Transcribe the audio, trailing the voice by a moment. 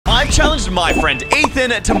I've challenged my friend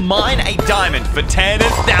Ethan to mine a diamond for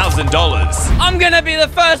 $10,000. I'm gonna be the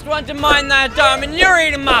first one to mine that diamond. You're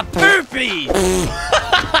eating my poopy.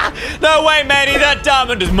 No way, Manny, that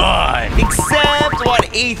diamond is mine. Except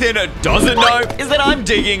what Ethan doesn't know is that I'm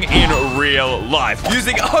digging in real life,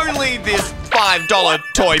 using only this $5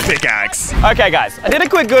 toy pickaxe. Okay, guys, I did a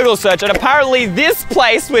quick Google search, and apparently this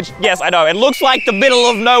place, which, yes, I know, it looks like the middle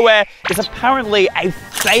of nowhere, is apparently a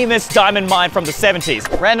famous diamond mine from the 70s.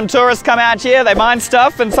 Random tourists come out here, they mine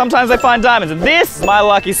stuff, and sometimes they find diamonds, and this is my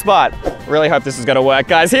lucky spot. Really hope this is gonna work,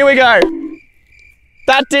 guys. Here we go.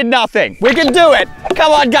 That did nothing. We can do it.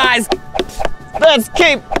 Come on, guys. Let's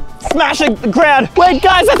keep smashing the ground. Wait,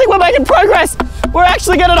 guys, I think we're making progress. We're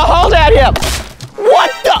actually getting a hole down here.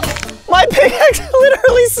 What the? My pickaxe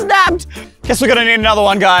literally snapped. Guess we're gonna need another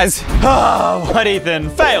one, guys. Oh, what Ethan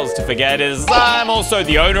fails to forget is I'm also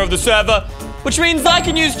the owner of the server, which means I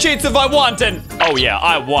can use cheats if I want, and oh yeah,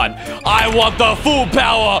 I won. I want the full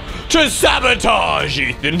power to sabotage,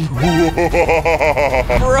 Ethan.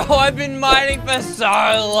 Bro, I've been mining for so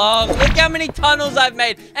long. Look how many tunnels I've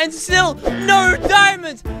made, and still no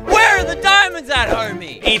diamonds. Where are the diamonds at,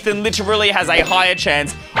 homie? Ethan literally has a higher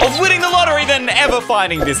chance of winning the lottery than ever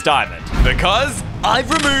finding this diamond, because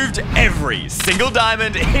I've removed every single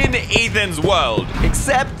diamond in Ethan's world,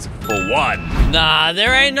 except for one. Nah,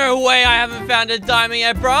 there ain't no way I haven't found a diamond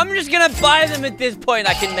yet, bro. I'm just gonna buy them at this point.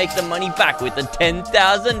 I can make the money back with the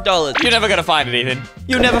 $10,000. You're never gonna find it, Ethan.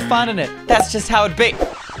 You're never finding it. That's just how it be.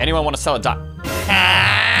 Anyone want to sell a diamond?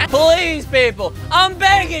 Please, people, I'm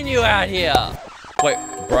begging you out here. Wait,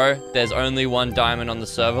 bro, there's only one diamond on the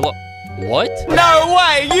server. What? No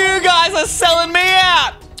way, you guys are selling me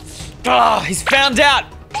out. Oh, he's found out.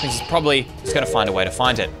 He's gonna find a way to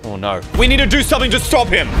find it. Oh no. We need to do something to stop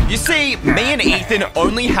him. You see, me and Ethan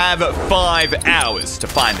only have 5 hours to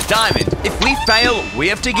find the diamond. If we fail, we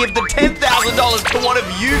have to give the $10,000 to one of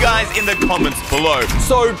you guys in the comments below.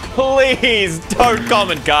 So please don't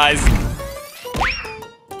comment, guys.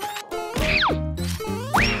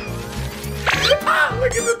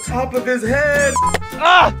 Look at the top of his head.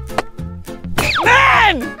 Ah!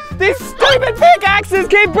 Man! These stupid pickaxes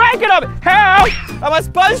keep breaking them! How am I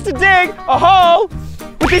supposed to dig a hole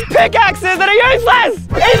with these pickaxes that are useless?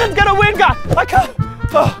 Ethan's gonna win, guys! I can't.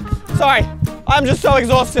 Oh, sorry. I'm just so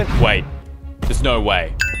exhausted. Wait, there's no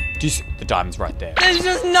way. Do you see? The diamond's right there. There's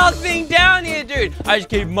just nothing down here, dude. I just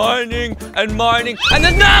keep mining and mining, and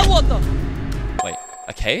then now what the? Wait,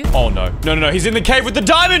 a cave? Oh no. No, he's in the cave with the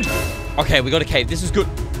diamond! Okay, we got a cave. This is good.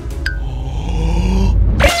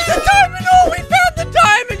 It's the diamond! Oh, we found the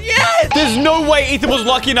diamond! Yes! There's no way Ethan was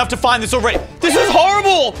lucky enough to find this already. This is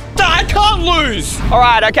horrible! I can't lose! All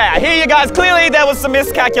right, okay, I hear you guys. Clearly there was some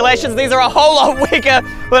miscalculations. These are a whole lot weaker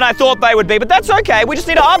than I thought they would be, but that's okay. We just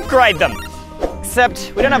need to upgrade them.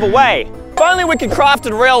 Except we don't have a way. If only we could craft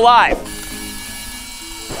in real life.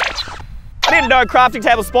 I didn't know crafting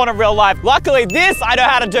tables spawn in real life. Luckily, this I know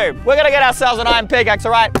how to do. We're gonna get ourselves an iron pickaxe,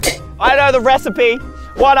 all right? I know the recipe.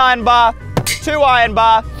 1 iron bar, 2 iron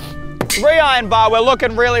bar, 3 iron bar. We're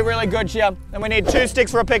looking really, really good here. And we need 2 sticks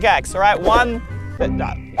for a pickaxe, all right? 1,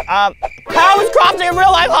 how is crafting in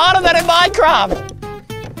real life harder than in Minecraft?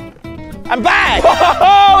 I'm back!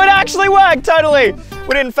 Oh, it actually worked, totally.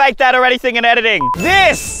 We didn't fake that or anything in editing.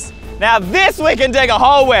 Now this we can dig a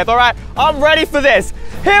hole with, all right? I'm ready for this.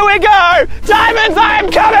 Here we go! Diamonds, I am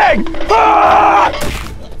coming! Ah!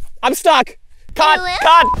 I'm stuck. Cut.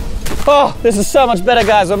 Oh, this is so much better,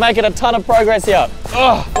 guys. We're making a ton of progress here.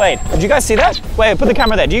 Oh, wait, did you guys see that? Wait, put the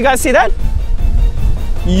camera there. Do you guys see that?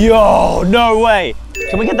 Yo, no way.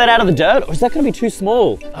 Can we get that out of the dirt, or is that gonna be too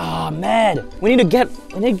small? Oh, man. We need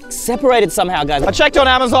to separate it somehow, guys. I checked on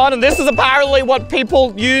Amazon, and this is apparently what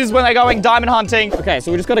people use when they're going diamond hunting. Okay, so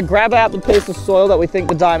we just gotta grab out the piece of soil that we think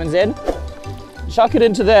the diamond's in, chuck it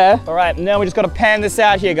into there. All right, now we just gotta pan this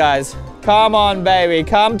out here, guys. Come on, baby,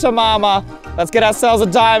 come to mama. Let's get ourselves a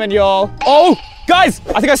diamond, y'all. Oh, guys,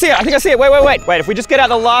 I think I see it. Wait. Wait, if we just get out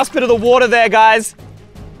the last bit of the water there, guys.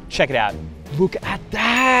 Check it out. Look at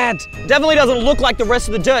that. Definitely doesn't look like the rest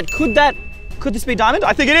of the dirt. Could this be diamond?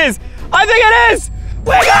 I think it is.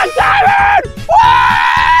 We got diamond!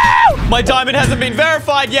 Woo! My diamond hasn't been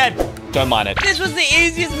verified yet. Don't mind it. This was the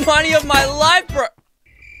easiest money of my life, bro.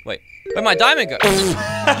 Wait, where'd my diamond go?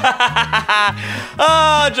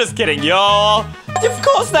 Oh, just kidding, y'all. Of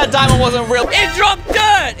course that diamond wasn't real. It dropped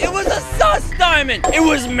dirt! It was a sus diamond! It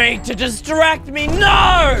was made to distract me,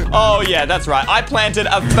 no! Oh yeah, that's right. I planted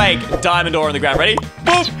a fake diamond ore in the ground. Ready?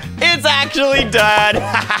 Boop! It's actually dirt.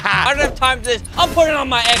 I don't have time for this. I'll put it on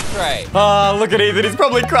my x-ray. Oh, look at Ethan. He's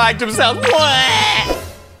probably crying to himself.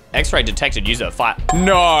 X-ray detected user fire.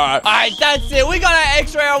 No. Alright, that's it. We got our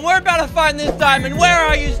X-ray on. We're about to find this diamond. Where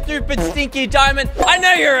are you, stupid, stinky diamond? I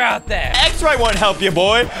know you're out there. X-ray won't help you,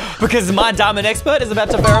 boy. Because my diamond expert is about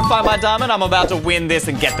to verify my diamond. I'm about to win this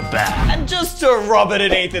and get the bag. And just to rub it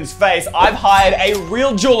in Ethan's face, I've hired a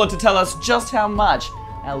real jeweler to tell us just how much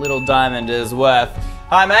our little diamond is worth.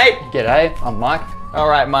 Hi, mate. G'day, I'm Mike. All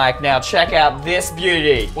right, Mike, now check out this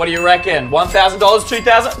beauty. What do you reckon? $1,000,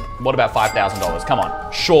 $2,000? What about $5,000? Come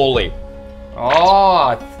on, surely.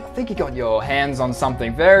 Oh, I think you got your hands on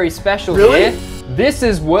something very special Really? here. This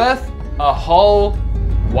is worth a whole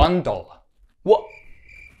 $1. What?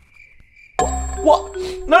 What?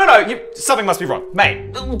 No, something must be wrong.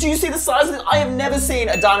 Mate, do you see the size of this? I have never seen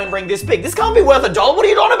a diamond ring this big. This can't be worth $1. What are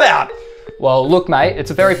you on about? Well, look, mate, it's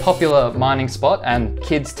a very popular mining spot and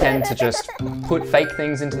kids tend to just put fake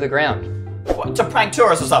things into the ground. What, to prank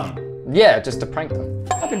tourists or something? Yeah, just to prank them.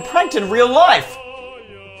 I've been pranked in real life.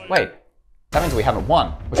 Wait, that means we haven't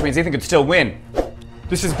won, which means Ethan could still win.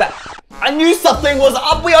 This is bad. I knew something was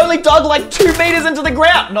up. We only dug like 2 meters into the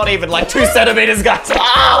ground. Not even like 2 centimeters, guys.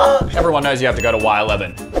 Ah! Everyone knows you have to go to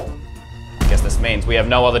Y11. I guess this means we have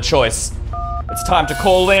no other choice. It's time to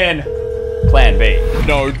call in Plan B.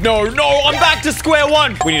 No, I'm back to square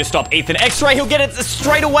one. We need to stop Ethan. X-ray, he'll get it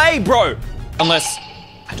straight away, bro. Unless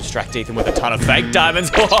I distract Ethan with a ton of fake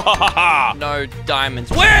diamonds. No diamonds.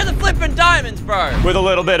 Where are the flippin' diamonds, bro? With a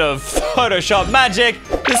little bit of Photoshop magic,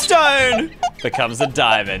 the stone becomes a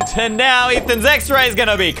diamond. And now Ethan's X-ray is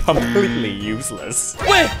gonna be completely useless.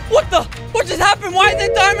 Wait, what just happened? Why is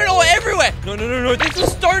there diamond all everywhere? No. This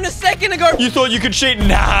was stone a second ago. You thought you could cheat?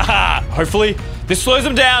 Nah. Hopefully, this slows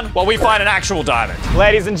them down while we find an actual diamond.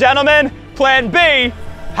 Ladies and gentlemen, Plan B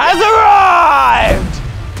has arrived!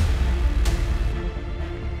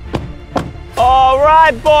 All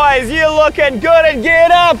right, boys, you're looking good and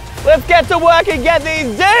geared up. Let's get to work and get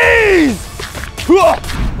these D's! Bro,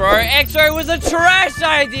 X-ray was a trash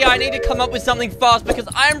idea. I need to come up with something fast because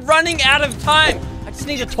I'm running out of time. I just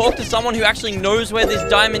need to talk to someone who actually knows where this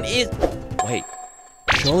diamond is. Wait,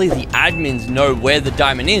 surely the admins know where the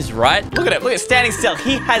diamond is, right? Look at it, standing still.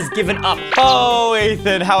 He has given up. Oh,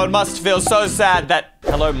 Ethan, how it must feel so sad that,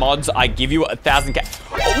 hello, mods, I give you 1,000K.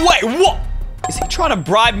 Oh, wait, what? Is he trying to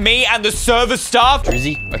bribe me and the server staff?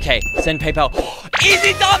 Drizzy, okay, send PayPal.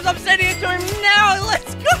 Easy dubs, I'm sending it to him now.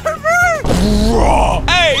 Let's go, bro.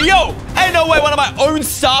 Hey, yo, ain't no way one of my own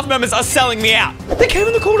staff members are selling me out. They came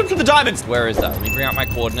in the coordinates for the diamonds. Where is that? Let me bring out my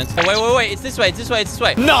coordinates. Oh, wait, it's this way, it's this way, it's this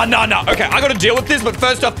way. No. Okay, I gotta deal with this, but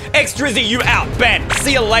first off, X-Drizzy, you out. Ben,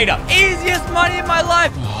 see you later. Easiest money in my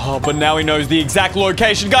life. Oh, but now he knows the exact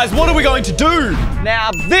location. Guys, what are we going to do?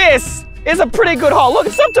 Now this is a pretty good hole. Look,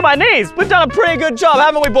 it's up to my knees. We've done a pretty good job,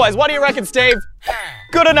 haven't we, boys? What do you reckon, Steve?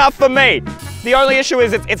 Good enough for me. The only issue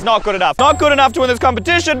is it's not good enough. Not good enough to win this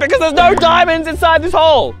competition because there's no diamonds inside this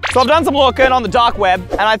hole. So I've done some looking on the dark web,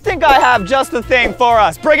 and I think I have just the thing for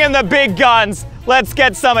us. Bring in the big guns. Let's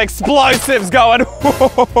get some explosives going.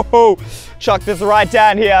 Chuck this right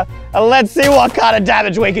down here, and let's see what kind of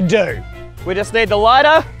damage we can do. We just need the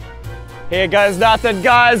lighter. Here goes nothing,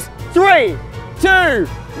 guys. 3, 2,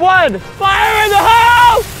 1, fire in the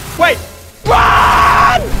hole! Wait,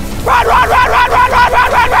 run! Run!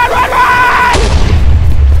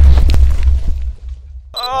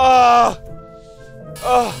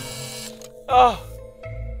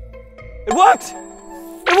 It worked!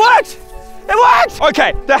 It worked! It worked!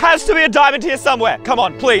 Okay, there has to be a diamond here somewhere. Come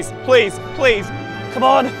on, please. Come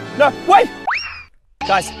on. No, wait!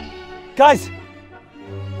 Guys, we got it!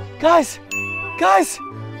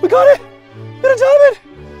 We got a diamond!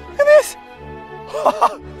 Look at this!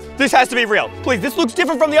 This has to be real. Please, this looks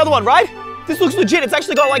different from the other one, right? This looks legit. It's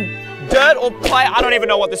actually got like dirt or clay. I don't even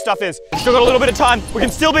know what this stuff is. Still got a little bit of time. We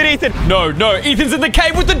can still beat Ethan. No, Ethan's in the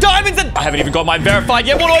cave with the diamonds and I haven't even got mine verified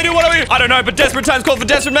yet. What do I do? I don't know, but desperate times call for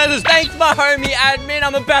desperate measures. Thanks, my homie admin.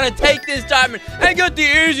 I'm about to take this diamond and get the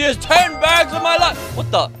easiest 10 bags of my life.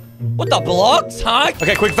 What the blocks, huh?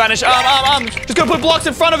 Okay, quick vanish. Just gonna put blocks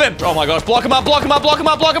in front of him. Oh my gosh, block him up.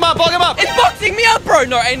 It's boxing me up, bro.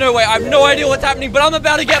 No, ain't no way. I have no idea what's happening, but I'm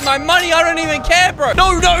about to get my money. I don't even care, bro.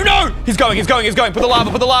 No. He's going. Put the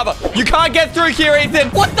lava. You can't get through here,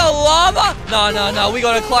 Ethan. What, the lava? No. We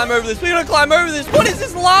gotta climb over this. What is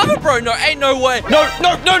this lava, bro? No, ain't no way. No.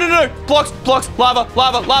 Blocks. Lava.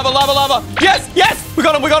 Yes. We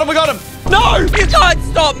got him. No! You can't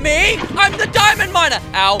stop me! I'm the diamond miner!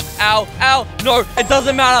 Ow. No, it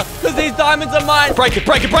doesn't matter, because these diamonds are mine! Break it!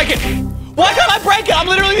 Why can't I break it? I'm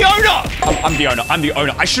literally the owner! I'm the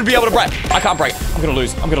owner. I should be able to break. I can't break. I'm gonna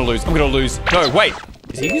lose. No, wait.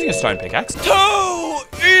 Is he using a stone pickaxe? Too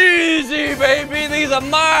easy, baby. These are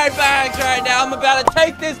my bags right now. I'm about to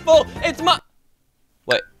take this full. It's my...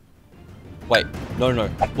 Wait. No.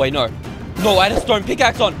 Wait, no. No, I had a stone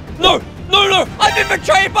pickaxe on. No. I've been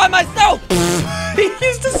betrayed by myself. He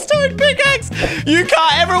used a stone pickaxe!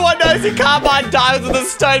 Everyone knows you can't buy diamonds with a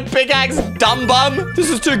stone pickaxe, dumb bum! This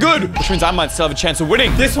is too good! Which means I might still have a chance of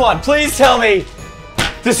winning. This one, please tell me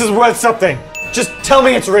this is worth something. Just tell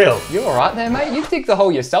me it's real. You all right there, mate? You dig the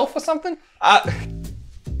hole yourself or something?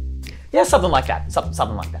 Yeah, something like that.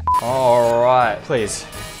 Something like that. All right. Please.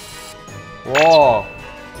 Whoa.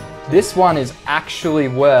 This one is actually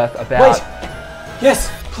worth about... Wait. Yes,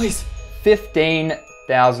 please.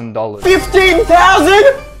 $15,000. 15,000?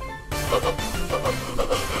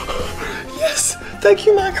 Yes, thank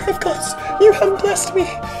you, Minecraft gods. You have blessed me.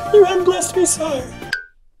 You have blessed me so.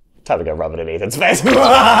 Time to go rub it in Ethan's face.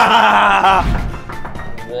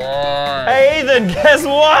 Hey, Ethan, guess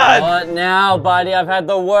what? What now, buddy? I've had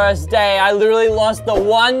the worst day. I literally lost the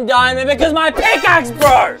 1 diamond because my pickaxe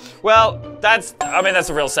broke. Well, that's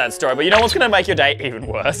a real sad story, but you know what's gonna make your day even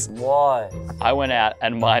worse? What? I went out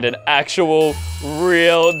and mined an actual,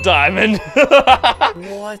 real diamond.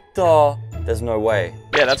 What the? There's no way.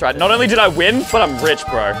 Yeah, that's right. Not only did I win, but I'm rich,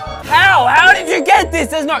 bro. How? How did you get this?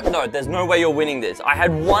 There's no way you're winning this. I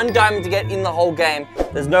had 1 diamond to get in the whole game.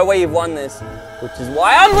 There's no way you've won this, which is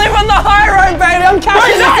why I'm living on the high road, baby. I'm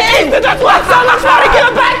cashing this in. That's why so much money.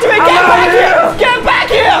 Get back to me. Get back here. Get back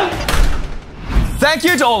here. Thank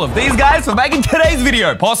you to all of these guys for making today's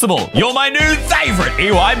video possible. You're my new favorite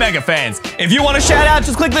EY Mega fans. If you want a shout out,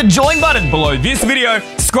 just click the join button below this video,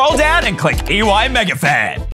 scroll down and click EY Mega Fan.